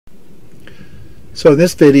So in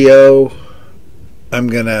this video, I'm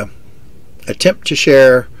going to attempt to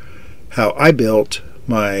share how I built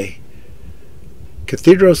my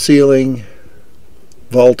cathedral ceiling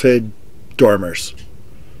vaulted dormers.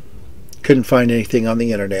 Couldn't find anything on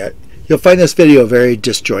the internet. You'll find this video very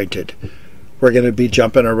disjointed. We're going to be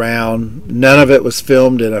jumping around. None of it was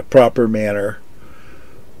filmed in a proper manner.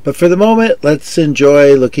 But for the moment, let's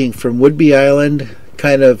enjoy looking from Whidbey Island,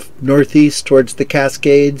 kind of northeast towards the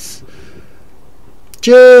Cascades,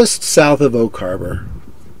 just south of Oak Harbor.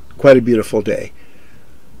 Quite a beautiful day.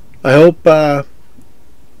 I hope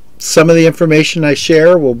some of the information I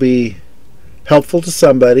share will be helpful to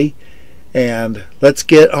somebody, and let's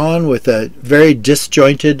get on with a very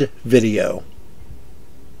disjointed video.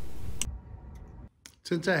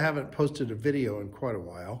 Since I haven't posted a video in quite a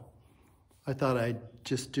while, I thought I'd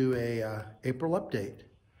just do a April update.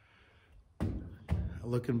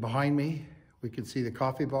 Looking behind me, we can see the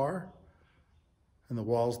coffee bar and the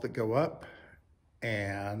walls that go up,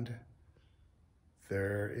 and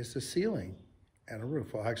there is a ceiling and a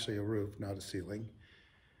roof. Well, actually a roof, not a ceiling.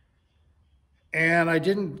 And I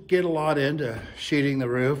didn't get a lot into sheeting the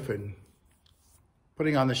roof and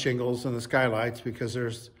putting on the shingles and the skylights because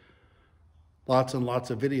there's lots and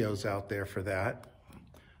lots of videos out there for that.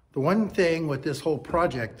 The one thing with this whole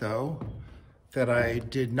project, though, that I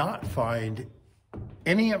did not find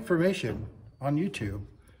any information on YouTube.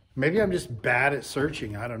 Maybe I'm just bad at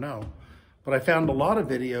searching, I don't know. But I found a lot of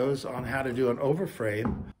videos on how to do an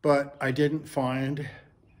overframe, but I didn't find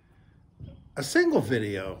a single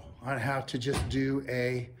video on how to just do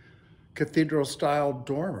a cathedral style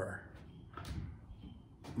dormer.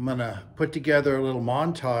 I'm gonna put together a little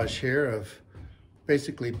montage here of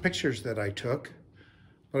basically pictures that I took,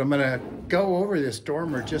 but I'm gonna go over this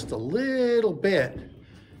dormer just a little bit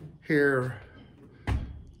here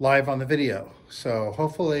live on the video. So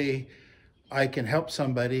hopefully I can help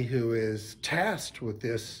somebody who is tasked with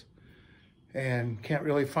this and can't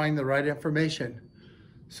really find the right information.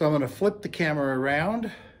 So I'm going to flip the camera around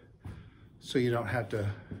so you don't have to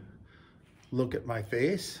look at my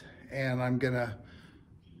face, and I'm going to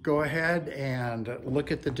go ahead and look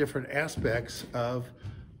at the different aspects of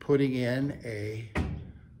putting in a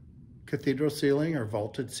cathedral ceiling or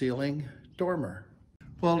vaulted ceiling dormer.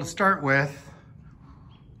 Well, to start with,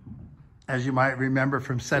 as you might remember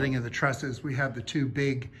from setting of the trusses, we have the two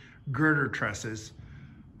big girder trusses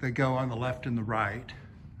that go on the left and the right.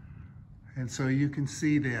 And so you can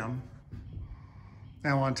see them.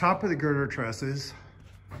 Now on top of the girder trusses,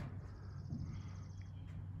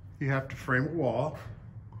 you have to frame a wall.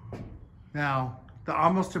 Now, the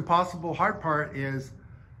almost impossible hard part is,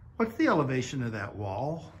 what's the elevation of that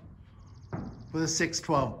wall? With a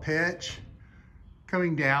 6/12 pitch,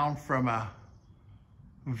 coming down from a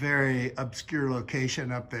very obscure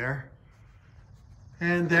location up there,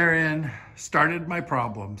 and therein started my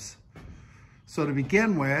problems. So to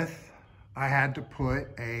begin with, I had to put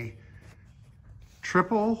a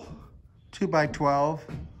triple 2x12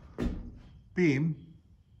 beam.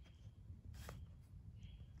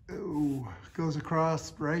 Ooh, goes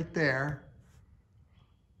across right there,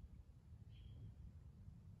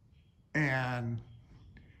 and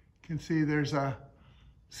you can see there's a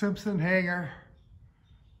Simpson hanger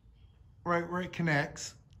right where it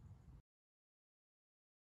connects.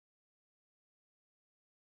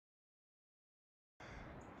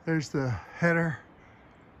 There's the header,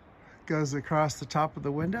 goes across the top of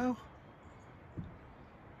the window.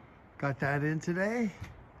 Got that in today.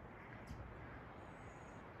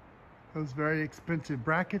 Those very expensive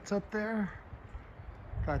brackets up there.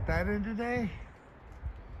 Got that in today.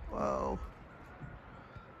 Whoa.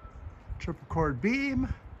 Triple cord beam.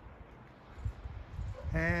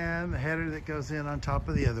 And the header that goes in on top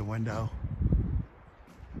of the other window.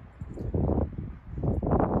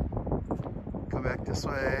 Go back this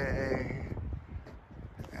way,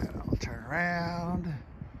 and I'll turn around.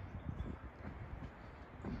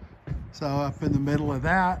 So up in the middle of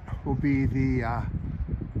that will be the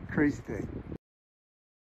crazy thing.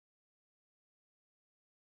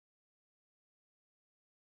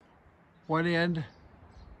 One end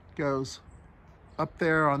goes up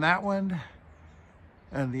there on that one,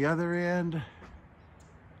 and the other end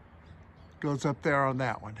goes up there on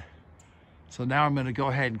that one. So now I'm gonna go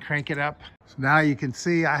ahead and crank it up. So now you can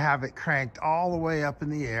see I have it cranked all the way up in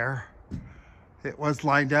the air. It was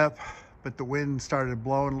lined up, but the wind started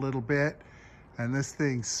blowing a little bit, and this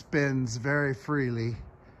thing spins very freely.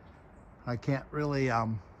 I can't really, yeah,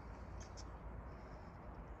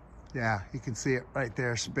 you can see it right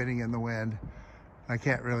there spinning in the wind. I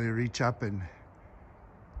can't really reach up and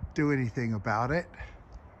do anything about it.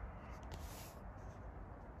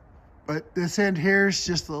 But this end here is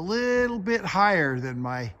just a little bit higher than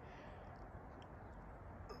my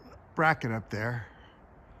bracket up there.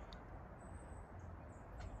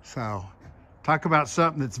 So, talk about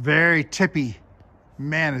something that's very tippy.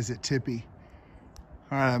 Man, is it tippy.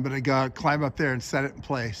 All right, I'm gonna go climb up there and set it in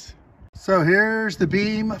place. So here's the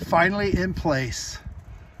beam finally in place.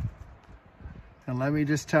 And let me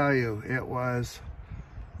just tell you, it was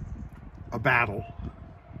a battle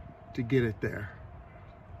to get it there.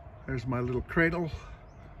 There's my little cradle,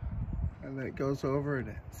 and then it goes over and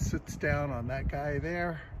it sits down on that guy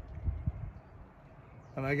there.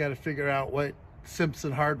 And I got to figure out what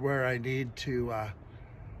Simpson hardware I need to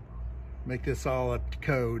make this all up to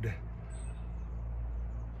code.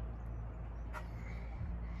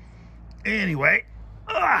 Anyway,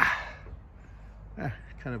 kind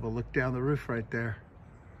of a look down the roof right there.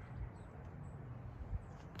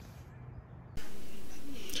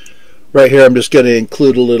 Right here, I'm just going to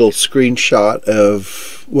include a little screenshot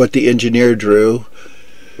of what the engineer drew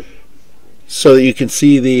so that you can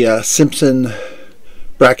see the Simpson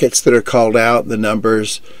brackets that are called out, the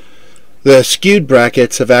numbers. The skewed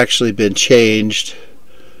brackets have actually been changed.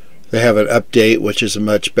 They have an update, which is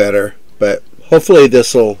much better, but hopefully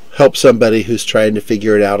this will help somebody who's trying to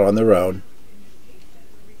figure it out on their own.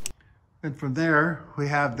 And from there, we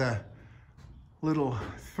have the little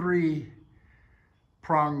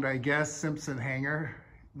three-pronged, I guess, Simpson hanger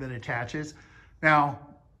that attaches. Now,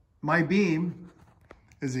 my beam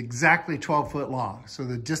is exactly 12 foot long. So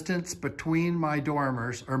the distance between my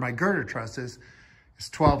dormers, or my girder trusses, is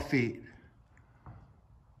 12 feet.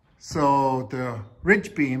 So the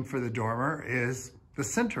ridge beam for the dormer is, the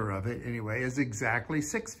center of it anyway, is exactly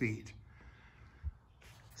 6 feet.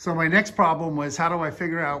 So my next problem was, how do I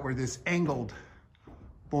figure out where this angled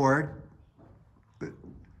board that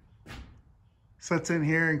sits in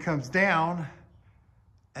here and comes down,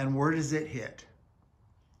 and where does it hit?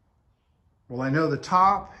 Well, I know the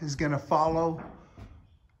top is going to follow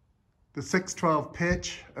the 6/12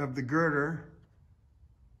 pitch of the girder,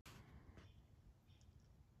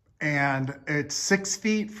 and it's 6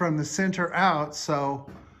 feet from the center out, so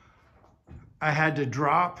I had to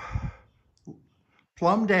drop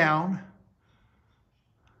plumb down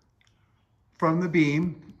from the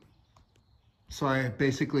beam. So I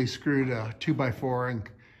basically screwed a 2x4 and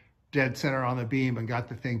dead center on the beam and got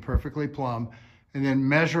the thing perfectly plumb, and then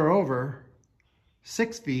measure over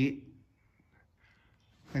 6 feet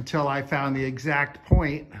until I found the exact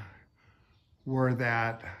point where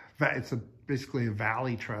that, it's basically a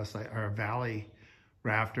valley truss or a valley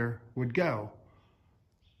rafter would go.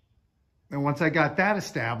 And once I got that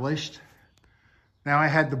established, now I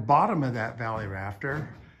had the bottom of that valley rafter,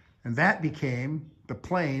 and that became the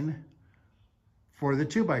plane for the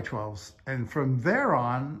 2x12s. And from there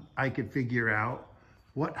on, I could figure out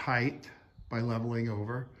what height, by leveling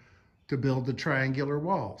over, to build the triangular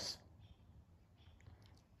walls.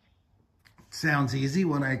 Sounds easy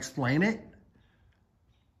when I explain it.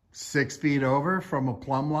 6 feet over from a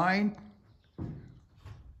plumb line,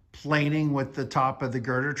 planing with the top of the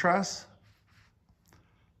girder truss.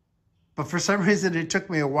 But for some reason, it took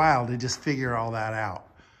me a while to just figure all that out.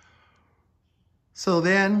 So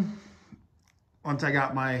then, once I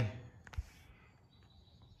got my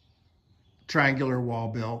triangular wall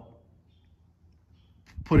built,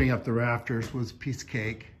 putting up the rafters was a piece of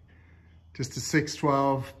cake. Just a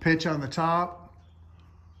 6/12 pitch on the top,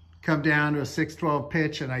 come down to a 6/12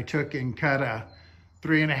 pitch, and I took and cut a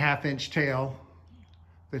 3.5 inch tail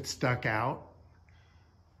that stuck out.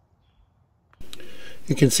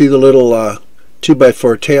 You can see the little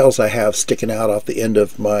 2x4 tails I have sticking out off the end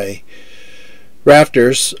of my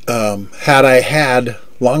rafters. Had I had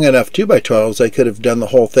long enough 2x12s, I could have done the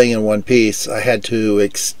whole thing in one piece. I had to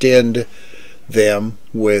extend them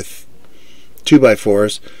with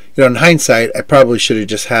 2x4s. You know, in hindsight, I probably should have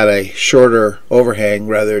just had a shorter overhang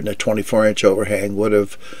rather than a 24-inch overhang. Would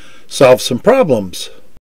have solved some problems.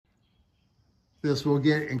 This will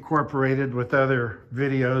get incorporated with other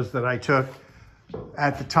videos that I took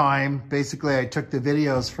at the time. Basically, I took the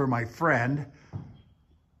videos for my friend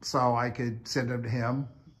so I could send them to him.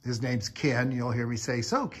 His name's Ken. You'll hear me say,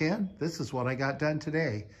 "So Ken, this is what I got done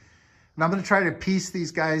today." And I'm going to try to piece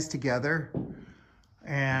these guys together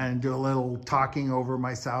and do a little talking over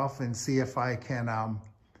myself and see if I can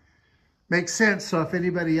make sense. So if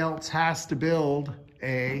anybody else has to build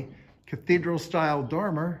a cathedral style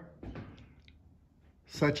dormer,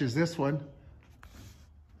 such as this one,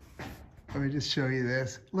 let me just show you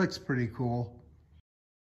this. Looks pretty cool.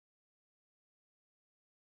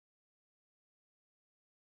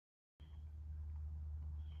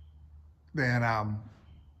 Then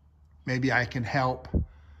maybe I can help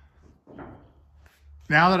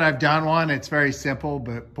Now that I've done one, it's very simple,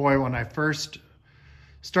 but boy, when I first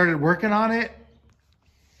started working on it,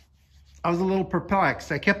 I was a little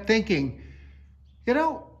perplexed. I kept thinking, you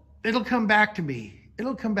know, it'll come back to me.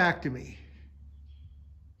 It'll come back to me.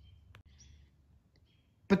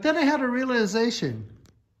 But then I had a realization.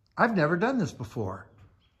 I've never done this before.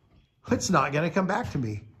 It's not going to come back to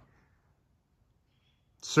me.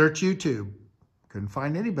 Search YouTube. Couldn't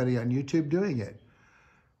find anybody on YouTube doing it.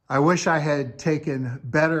 I wish I had taken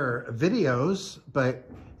better videos, but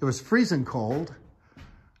it was freezing cold.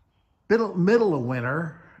 Middle of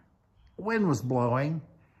winter. Wind was blowing.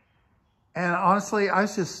 And honestly, I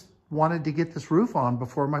just wanted to get this roof on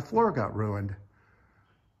before my floor got ruined.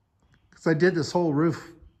 Because I did this whole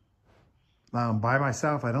roof by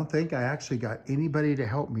myself. I don't think I actually got anybody to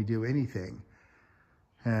help me do anything.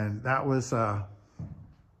 And that was a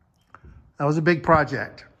big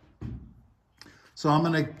project. So I'm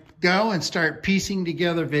gonna go and start piecing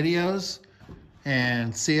together videos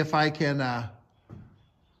and see if I can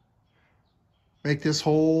make this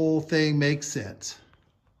whole thing make sense.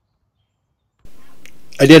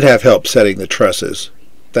 I did have help setting the trusses.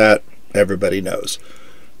 That everybody knows.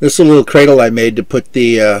 This little cradle I made to put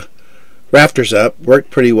the rafters up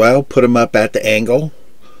worked pretty well. Put them up at the angle.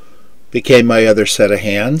 Became my other set of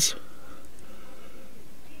hands.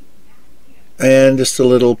 And just a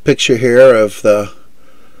little picture here of the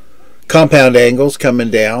compound angles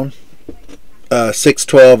coming down.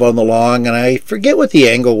 612 on the long, and I forget what the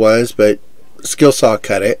angle was, but skill saw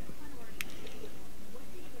cut it.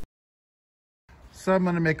 So I'm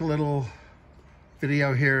going to make a little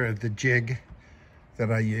video here of the jig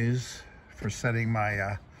that I use for setting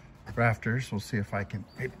my rafters. We'll see if I can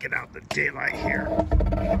maybe get out the daylight here.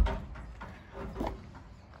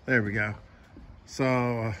 There we go.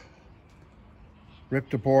 So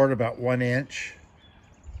ripped a board about 1 inch,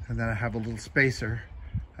 and then I have a little spacer,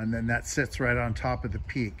 and then that sits right on top of the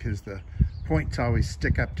peak because the points always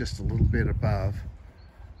stick up just a little bit above.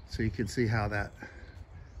 So you can see how that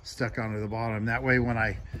stuck onto the bottom. That way when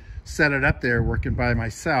I set it up there working by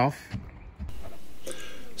myself.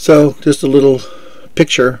 So just a little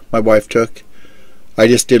picture my wife took. I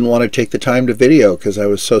just didn't want to take the time to video because I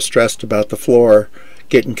was so stressed about the floor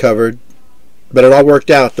getting covered. But it all worked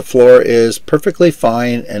out. The floor is perfectly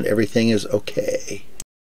fine and everything is okay.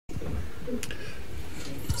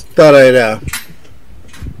 Thought I'd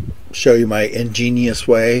show you my ingenious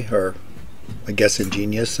way, or I guess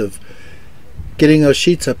ingenious, of getting those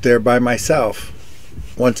sheets up there by myself.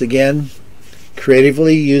 Once again,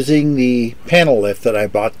 creatively using the panel lift that I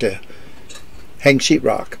bought to hang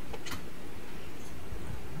sheetrock.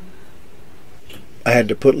 I had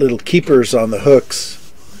to put little keepers on the hooks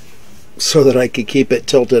so that I could keep it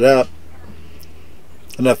tilted up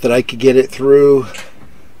enough that I could get it through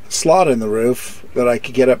a slot in the roof, that I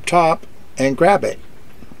could get up top and grab it.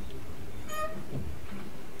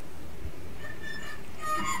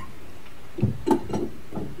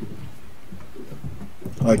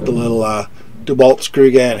 Like the little DeWalt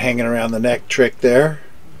screw gun hanging around the neck trick there.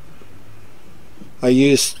 I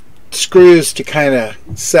used screws to kind of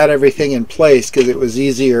set everything in place because it was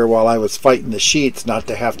easier while I was fighting the sheets not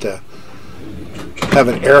to have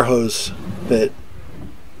an air hose that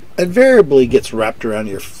invariably gets wrapped around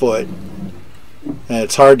your foot. And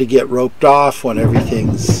it's hard to get roped off when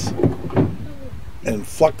everything's in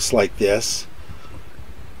flux like this.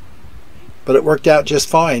 But it worked out just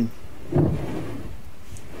fine.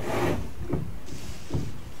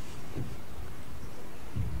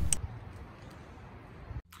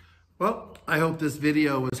 Well, I hope this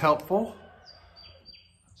video was helpful.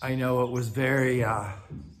 I know it was very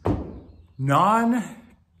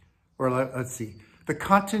let's see, the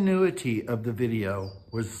continuity of the video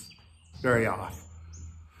was very off.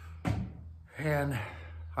 And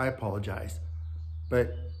I apologize.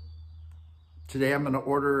 But today I'm going to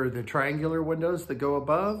order the triangular windows that go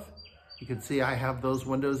above. You can see I have those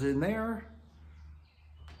windows in there.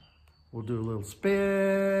 We'll do a little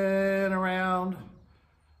spin around.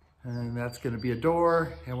 And that's going to be a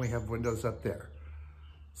door, and we have windows up there.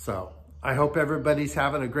 So I hope everybody's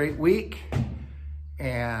having a great week,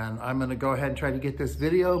 and I'm going to go ahead and try to get this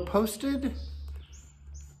video posted.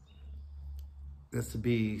 This will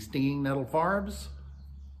be Stinging Nettle Farms,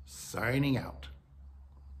 signing out.